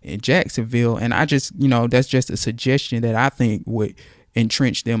future in Jacksonville. And I just, that's just a suggestion that I think would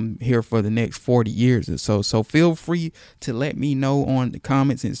entrench them here for the next 40 years or so. So feel free to let me know on the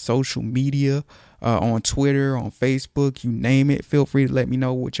comments and social media, on Twitter, on Facebook, you name it. Feel free to let me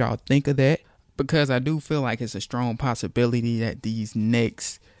know what y'all think of that, because I do feel like it's a strong possibility that these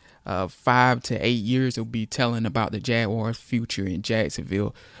next 5 to 8 years will be telling about the Jaguars' future in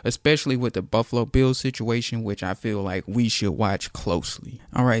Jacksonville, especially with the Buffalo Bills situation, which I feel like we should watch closely.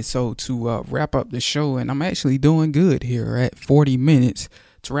 All right, so to wrap up the show, and I'm actually doing good here at 40 minutes.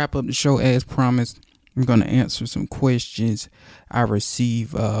 To wrap up the show, as promised, I'm going to answer some questions I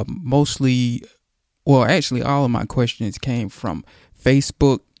received. Actually, all of my questions came from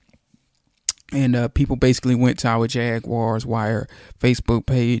Facebook. And people basically went to our Jaguars Wire Facebook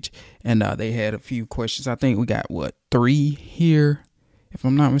page, and they had a few questions. I think we got, 3 here, if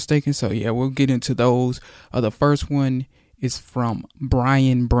I'm not mistaken. So, yeah, we'll get into those. The first one is from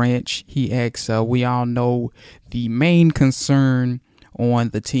Brian Branch. He asks, we all know the main concern on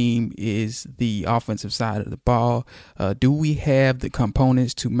the team is the offensive side of the ball. Do we have the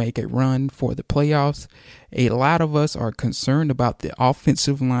components to make a run for the playoffs? A lot of us are concerned about the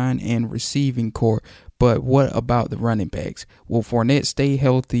offensive line and receiving core, but what about the running backs? Will Fournette stay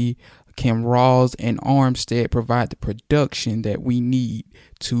healthy? Can Rawls and Armstead provide the production that we need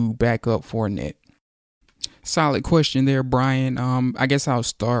to back up Fournette? Solid question there, Brian. I guess I'll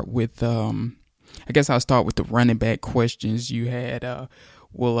start with the running back questions you had.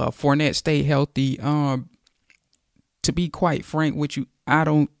 Will Fournette stay healthy? To be quite frank with you,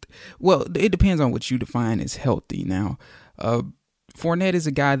 it depends on what you define as healthy. Now, Fournette is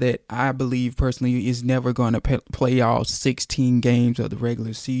a guy that I believe personally is never going to play all 16 games of the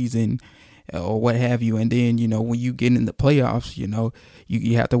regular season or what have you. And then, when you get in the playoffs,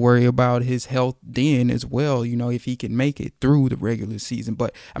 you have to worry about his health then as well, if he can make it through the regular season.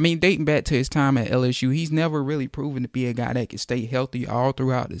 But, dating back to his time at LSU, he's never really proven to be a guy that can stay healthy all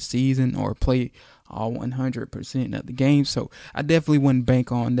throughout the season or play all 100% of the game. So I definitely wouldn't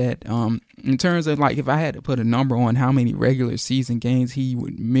bank on that. In terms of, if I had to put a number on how many regular season games he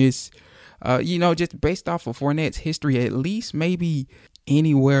would miss, just based off of Fournette's history, at least maybe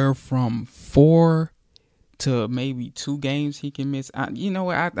anywhere from 4 to maybe 2 games he can miss.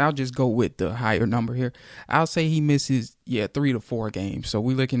 I'll just go with the higher number here. I'll say he misses 3 to 4 games. So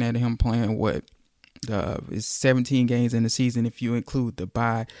we're looking at him playing it's 17 games in the season if you include the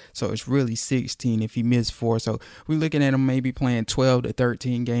bye, so it's really 16 if he missed 4. So we're looking at him maybe playing 12 to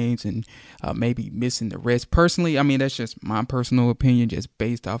 13 games and maybe missing the rest. Personally, that's just my personal opinion, just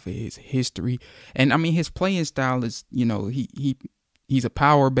based off of his history. And his playing style is, he's a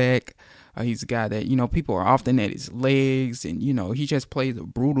power back. He's a guy that, people are often at his legs, and, he just plays a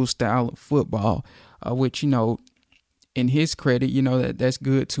brutal style of football, which, in his credit, that's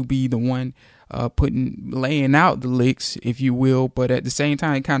good to be the one laying out the licks, if you will. But at the same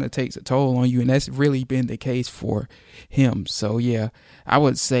time, it kind of takes a toll on you, and that's really been the case for him. So, yeah, I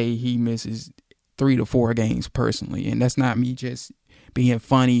would say he misses 3 to 4 games personally, and that's not me just being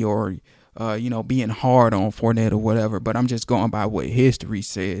funny or being hard on Fournette or whatever, but I'm just going by what history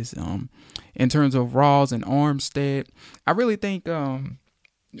says. In terms of Rawls and Armstead, I really think, from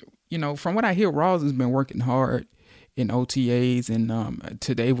what I hear, Rawls has been working hard in OTAs, and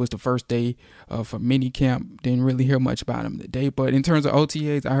today was the first day for minicamp. Didn't really hear much about him today, but in terms of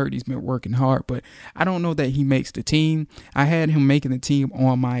OTAs, I heard he's been working hard, but I don't know that he makes the team. I had him making the team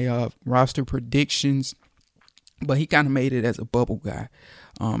on my roster predictions, but he kind of made it as a bubble guy.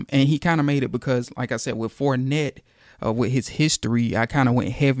 And he kind of made it because, like I said, with Fournette, with his history, I kind of went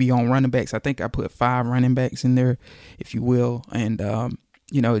heavy on running backs. I think I put 5 running backs in there, if you will. And,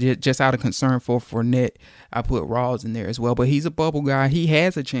 just out of concern for Fournette, I put Rawls in there as well. But he's a bubble guy. He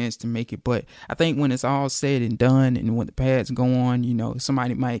has a chance to make it. But I think when it's all said and done and when the pads go on,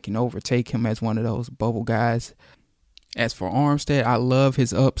 somebody might can overtake him as one of those bubble guys. As for Armstead, I love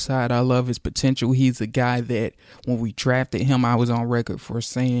his upside. I love his potential. He's a guy that when we drafted him, I was on record for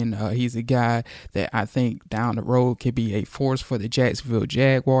saying he's a guy that I think down the road could be a force for the Jacksonville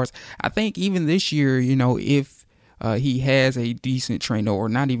Jaguars. I think even this year, if he has a decent trainer, or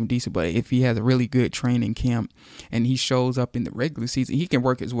not even decent, but if he has a really good training camp and he shows up in the regular season, he can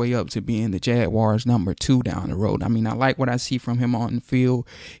work his way up to being the Jaguars' number 2 down the road. I mean, I like what I see from him on the field.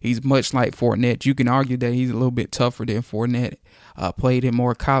 He's much like Fournette. You can argue that he's a little bit tougher than Fournette. Played in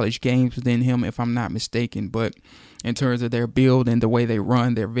more college games than him, if I'm not mistaken, but in terms of their build and the way they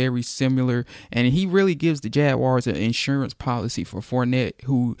run, they're very similar. And he really gives the Jaguars an insurance policy for Fournette,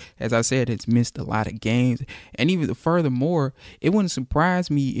 who, as I said, has missed a lot of games. And even furthermore, it wouldn't surprise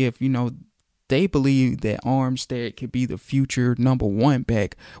me if, they believe that Armstead could be the future number 1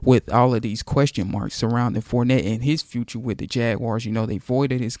 back with all of these question marks surrounding Fournette and his future with the Jaguars. They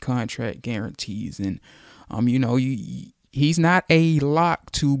voided his contract guarantees, and, he's not a lock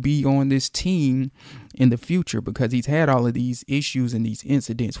to be on this team in the future because he's had all of these issues and these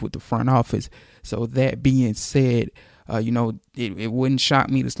incidents with the front office. So that being said, it wouldn't shock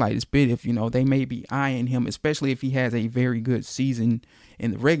me the slightest bit if, they may be eyeing him, especially if he has a very good season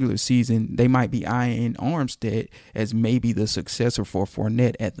in the regular season. They might be eyeing Armstead as maybe the successor for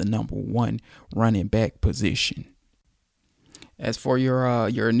Fournette at the number 1 running back position. As for your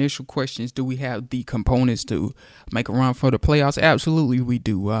initial questions, do we have the components to make a run for the playoffs? Absolutely, we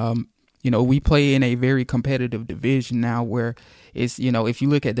do. We play in a very competitive division now where it's, if you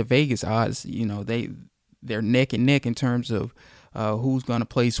look at the Vegas odds, they're neck and neck in terms of who's going to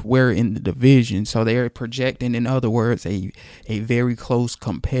place where in the division. So they're projecting, in other words, a very close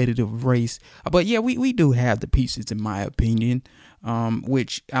competitive race. But yeah, we do have the pieces, in my opinion,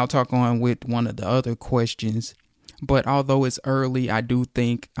 which I'll talk on with one of the other questions. But although it's early, I do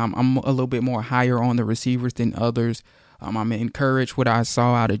think I'm a little bit more higher on the receivers than others. I'm encouraged what I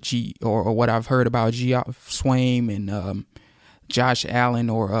saw out of or what I've heard about Swaim and Josh Allen,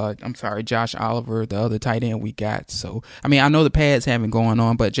 Josh Oliver, the other tight end we got. So, I mean, I know the pads haven't going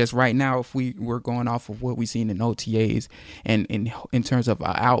on, but just right now, if we're going off of what we've seen in OTAs and in terms of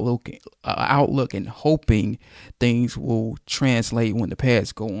outlook and hoping things will translate when the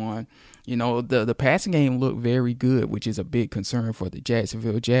pads go on. The passing game looked very good, which is a big concern for the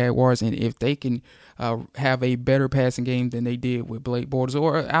Jacksonville Jaguars. And if they can have a better passing game than they did with Blake Bortles,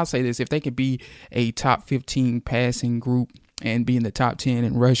 or I'll say this, if they could be a top 15 passing group and be in the top 10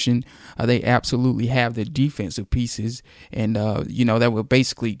 in rushing, they absolutely have the defensive pieces. And, that would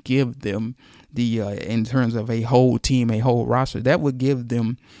basically give them in terms of a whole team, a whole roster, that would give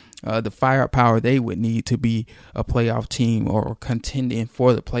them the firepower they would need to be a playoff team or contending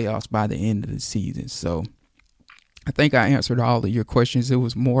for the playoffs by the end of the season. So I think I answered all of your questions. It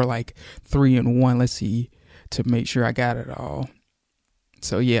was more like 3 in 1. Let's see, to make sure I got it all.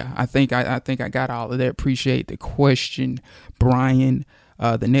 So yeah, I think I got all of that. Appreciate the question, Brian.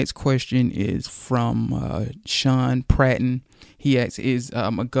 The next question is from Sean Pratton. He asks, is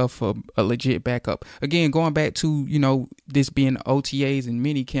McGuff a legit backup? Again, going back to, this being OTAs and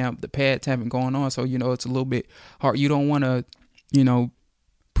minicamp, the pads haven't gone on. So, it's a little bit hard. You don't want to,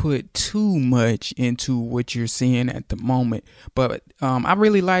 put too much into what you're seeing at the moment. But I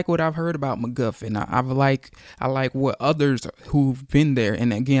really like what I've heard about McGuff. And I like what others who've been there.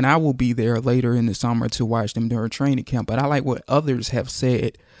 And again, I will be there later in the summer to watch them during training camp. But I like what others have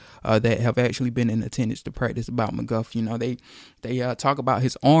said that have actually been in attendance to practice about McGuff. They talk about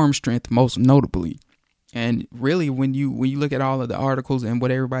his arm strength most notably. And really, when you look at all of the articles and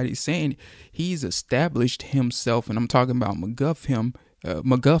what everybody's saying, he's established himself, and I'm talking about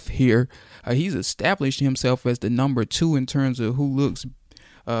McGuff here. He's established himself as the number 2 in terms of who looks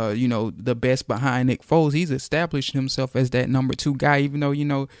the best behind Nick Foles. He's established himself as that number 2 guy, even though,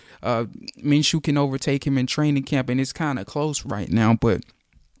 Minshew can overtake him in training camp, and it's kind of close right now. But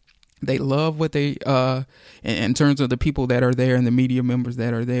they love what they, in terms of the people that are there and the media members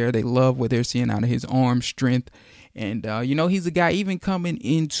that are there, they love what they're seeing out of his arm strength. And, he's a guy even coming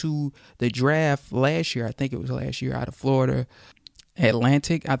into the draft last year. I think it was last year out of Florida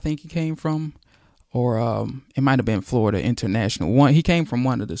Atlantic, I think he came from, or it might have been Florida International. He came from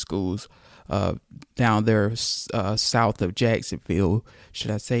one of the schools down there south of Jacksonville,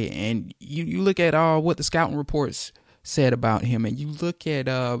 should I say. And you look at what the scouting reports said about him, and you look at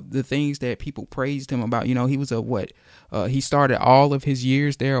the things that people praised him about. He was he started all of his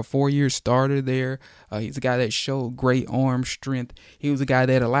years there, a 4-year starter there. He's a guy that showed great arm strength. He was a guy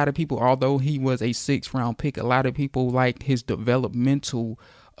that a lot of people, although he was a 6th round pick, a lot of people liked his developmental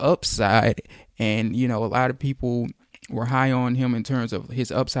upside, and a lot of people were high on him in terms of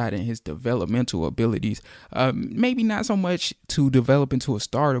his upside and his developmental abilities. Maybe not so much to develop into a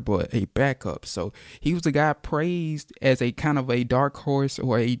starter, but a backup. So he was a guy praised as a kind of a dark horse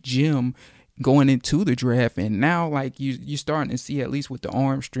or a gem going into the draft. And now, like, you're starting to see, at least with the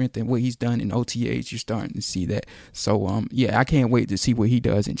arm strength and what he's done in OTAs, you're starting to see that. So, yeah, I can't wait to see what he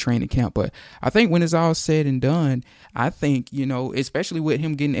does in training camp. But I think when it's all said and done, I think, especially with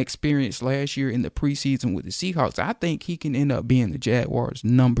him getting experience last year in the preseason with the Seahawks, I think he can end up being the Jaguars'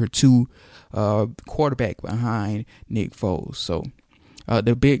 number 2 quarterback behind Nick Foles. So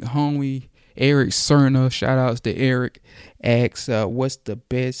the big homie Eric Cerna, shout outs to Eric, asks what's the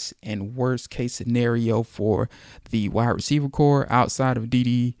best and worst case scenario for the wide receiver core outside of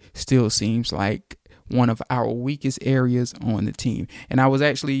DD. Still seems like one of our weakest areas on the team. And I was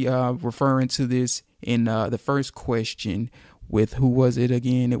actually referring to this in the first question with, who was it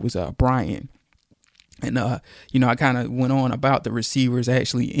again? It was Brian. And, I kind of went on about the receivers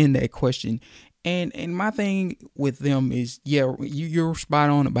actually in that question. And my thing with them is, yeah, you're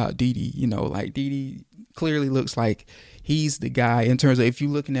spot on about Dede. Like Dede clearly looks like he's the guy in terms of, if you're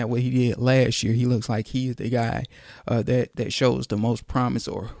looking at what he did last year, he looks like he's the guy that shows the most promise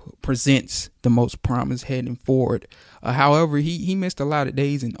or presents the most promise heading forward. However, he missed a lot of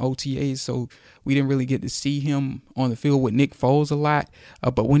days in OTAs, so we didn't really get to see him on the field with Nick Foles a lot.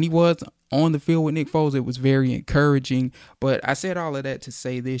 But when he was on the field with Nick Foles, it was very encouraging. But I said all of that to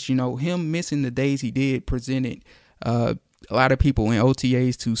say this, him missing the days he did presented a lot of people in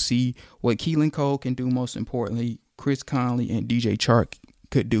OTAs to see what Keelan Cole can do, most importantly, Chris Conley and DJ Chark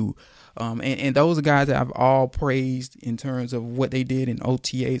could do. And those are guys that I've all praised in terms of what they did in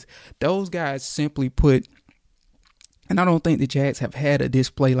OTAs. Those guys, simply put, and I don't think the Jags have had a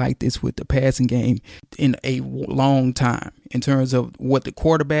display like this with the passing game in a long time in terms of what the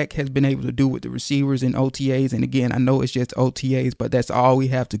quarterback has been able to do with the receivers in OTAs. And again, I know it's just OTAs, but that's all we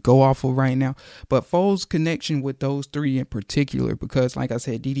have to go off of right now. But Foles' connection with those three in particular, because like I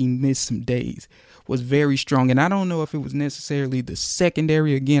said, Dede missed some days, was very strong. And I don't know if it was necessarily the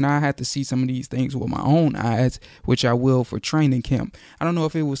secondary. Again, I have to see some of these things with my own eyes, which I will for training camp. I don't know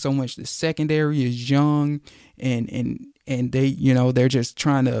if it was so much the secondary is young and they, they're just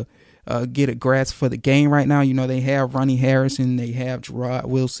trying to get a grasp for the game right now. They have Ronnie Harrison, they have Gerard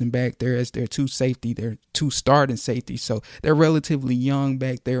Wilson back there as their two starting safeties. So they're relatively young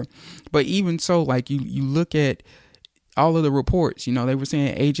back there. But even so, like you look at all of the reports, they were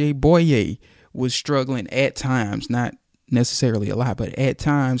saying AJ Boye was struggling at times, not necessarily a lot, but at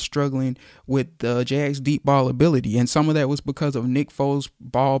times struggling with the Jags' deep ball ability. And some of that was because of Nick Foles'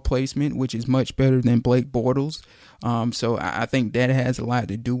 ball placement, which is much better than Blake Bortles. So I think that has a lot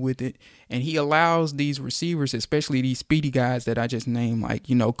to do with it. And he allows these receivers, especially these speedy guys that I just named, like,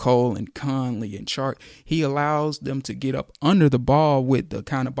 Cole and Conley and Chark, he allows them to get up under the ball with the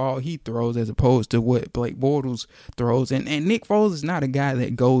kind of ball he throws as opposed to what Blake Bortles throws. And Nick Foles is not a guy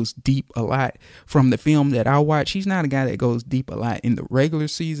that goes deep a lot from the film that I watch. He's not a guy that goes deep a lot in the regular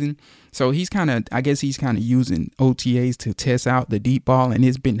season. So he's kind of using OTAs to test out the deep ball, and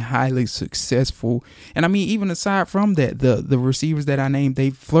it's been highly successful. And I mean, even aside from that, the receivers that I named,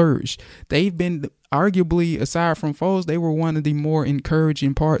 they've flourished. They've been arguably, aside from Foles, they were one of the more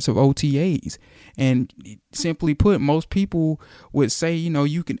encouraging parts of OTAs. And simply put, most people would say,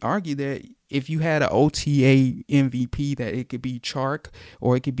 you can argue that if you had an OTA MVP, that it could be Chark,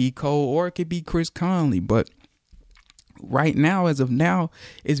 or it could be Cole, or it could be Chris Conley. But right now, as of now,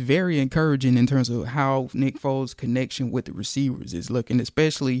 it's very encouraging in terms of how Nick Foles' connection with the receivers is looking,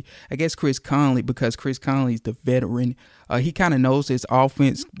 especially, I guess, Chris Conley, because Chris Conley's the veteran. He kind of knows his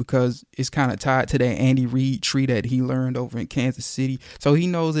offense because it's kind of tied to that Andy Reid tree that he learned over in Kansas City. So he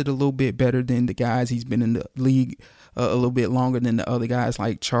knows it a little bit better than the guys. He's been in the league a little bit longer than the other guys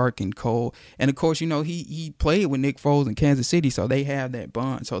like Chark and Cole. And of course, he played with Nick Foles in Kansas City, so they have that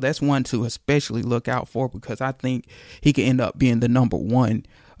bond. So that's one to especially look out for, because I think he could end up being the number one,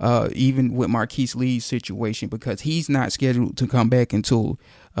 even with Marquise Lee's situation, because he's not scheduled to come back until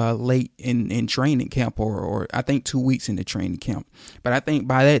late in training camp, or I think 2 weeks into training camp. But I think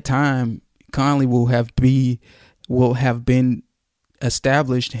by that time, Conley will have been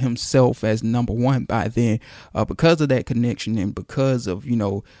established himself as number one by then, because of that connection and because of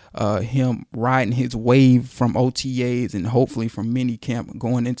him riding his wave from OTAs and hopefully from mini camp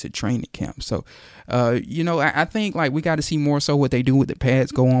going into training camp. So I think like we got to see more so what they do with the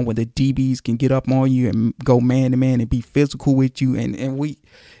pads go on, where the DBs can get up on you and go man to man and be physical with you, and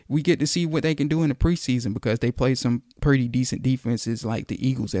we get to see what they can do in the preseason, because they play some pretty decent defenses like the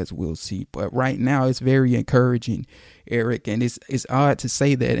Eagles, as we'll see. But right now, it's very encouraging, Eric, and it's odd to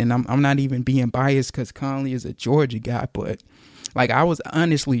say that, and I'm not even being biased because Conley is a Georgia guy, but like I was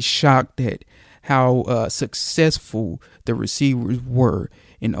honestly shocked at how successful the receivers were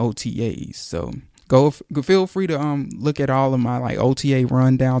in OTAs. So feel free to look at all of my like OTA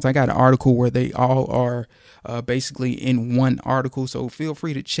rundowns. I got an article where they all are basically in one article, so feel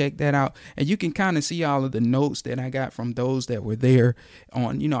free to check that out, and you can kind of see all of the notes that I got from those that were there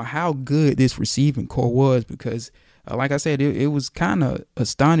on how good this receiving core was, because like I said, it was kind of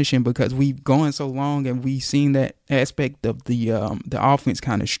astonishing because we've gone so long and we've seen that aspect of the offense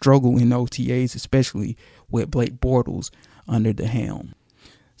kind of struggle in OTAs, especially with Blake Bortles under the helm.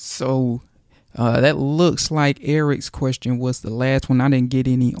 So that looks like Eric's question was the last one. I didn't get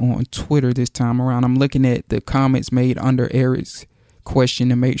any on Twitter this time around. I'm looking at the comments made under Eric's question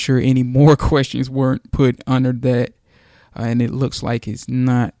to make sure any more questions weren't put under that. And it looks like it's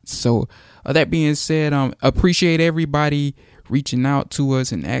not. So that being said, appreciate everybody reaching out to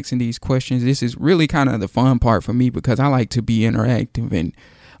us and asking these questions. This is really kind of the fun part for me because I like to be interactive and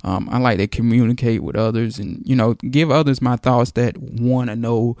I like to communicate with others and, give others my thoughts that want to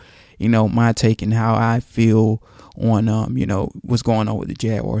know, my take and how I feel on, what's going on with the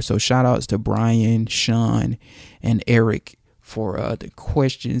Jaguars. So shout outs to Brian, Sean, and Eric for the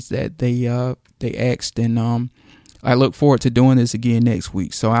questions that they asked. And I look forward to doing this again next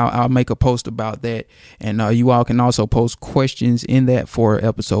week. So I'll make a post about that. And you all can also post questions in that for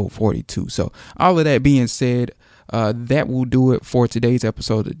episode 42. So all of that being said, that will do it for today's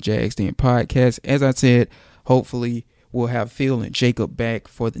episode of the Jags Den Podcast. As I said, hopefully we'll have Phil and Jacob back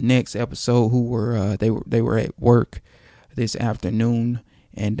for the next episode. Who were they were at work this afternoon.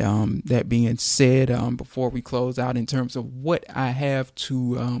 And that being said, before we close out in terms of what I have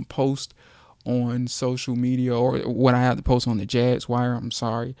to post on social media or what I have to post on the Jags Wire, with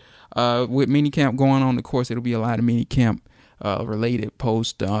minicamp going on, of course, it'll be a lot of minicamp related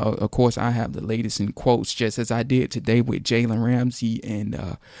posts. Of course, I have the latest in quotes, just as I did today with Jalen Ramsey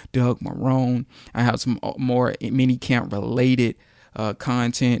and Doug Marrone. I have some more minicamp related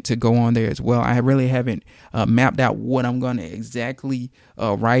content to go on there as well. I really haven't mapped out what I'm going to exactly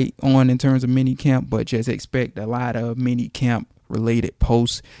write on in terms of minicamp, but just expect a lot of minicamp related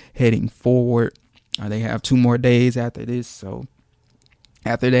posts heading forward. They have 2 more days after this, so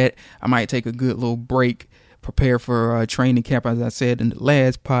after that I might take a good little break, prepare for training camp, as I said in the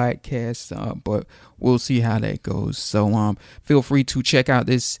last podcast, but we'll see how that goes. So feel free to check out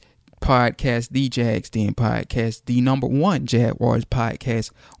this podcast, the Jags Den Podcast, the #1 Jaguars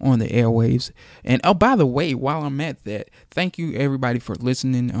podcast on the airwaves. And by the way, while I'm at that, thank you everybody for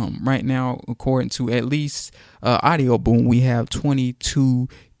listening. Right now, according to at least Audio Boom, we have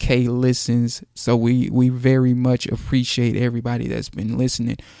 22K listens, so we very much appreciate everybody that's been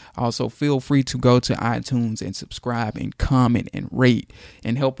listening. Also, feel free to go to iTunes and subscribe and comment and rate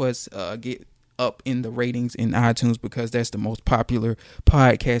and help us get up in the ratings in iTunes, because that's the most popular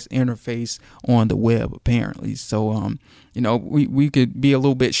podcast interface on the web apparently. So we could be a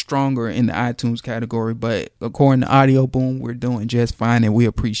little bit stronger in the iTunes category, but according to Audio Boom, we're doing just fine and we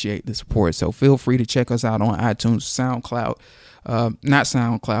appreciate the support. So feel free to check us out on iTunes, SoundCloud, not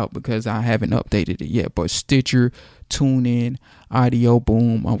SoundCloud because I haven't updated it yet, but Stitcher, TuneIn, Audio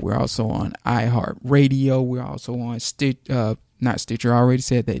Boom. We're also on iHeartRadio. We're also on not Stitcher, I already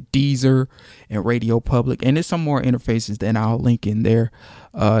said that, Deezer and Radio Public. And there's some more interfaces that I'll link in there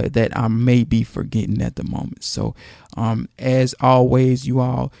that I may be forgetting at the moment. So as always, you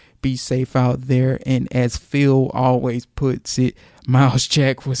all be safe out there. And as Phil always puts it, Miles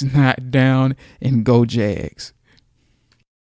Jack was not down, and go Jags.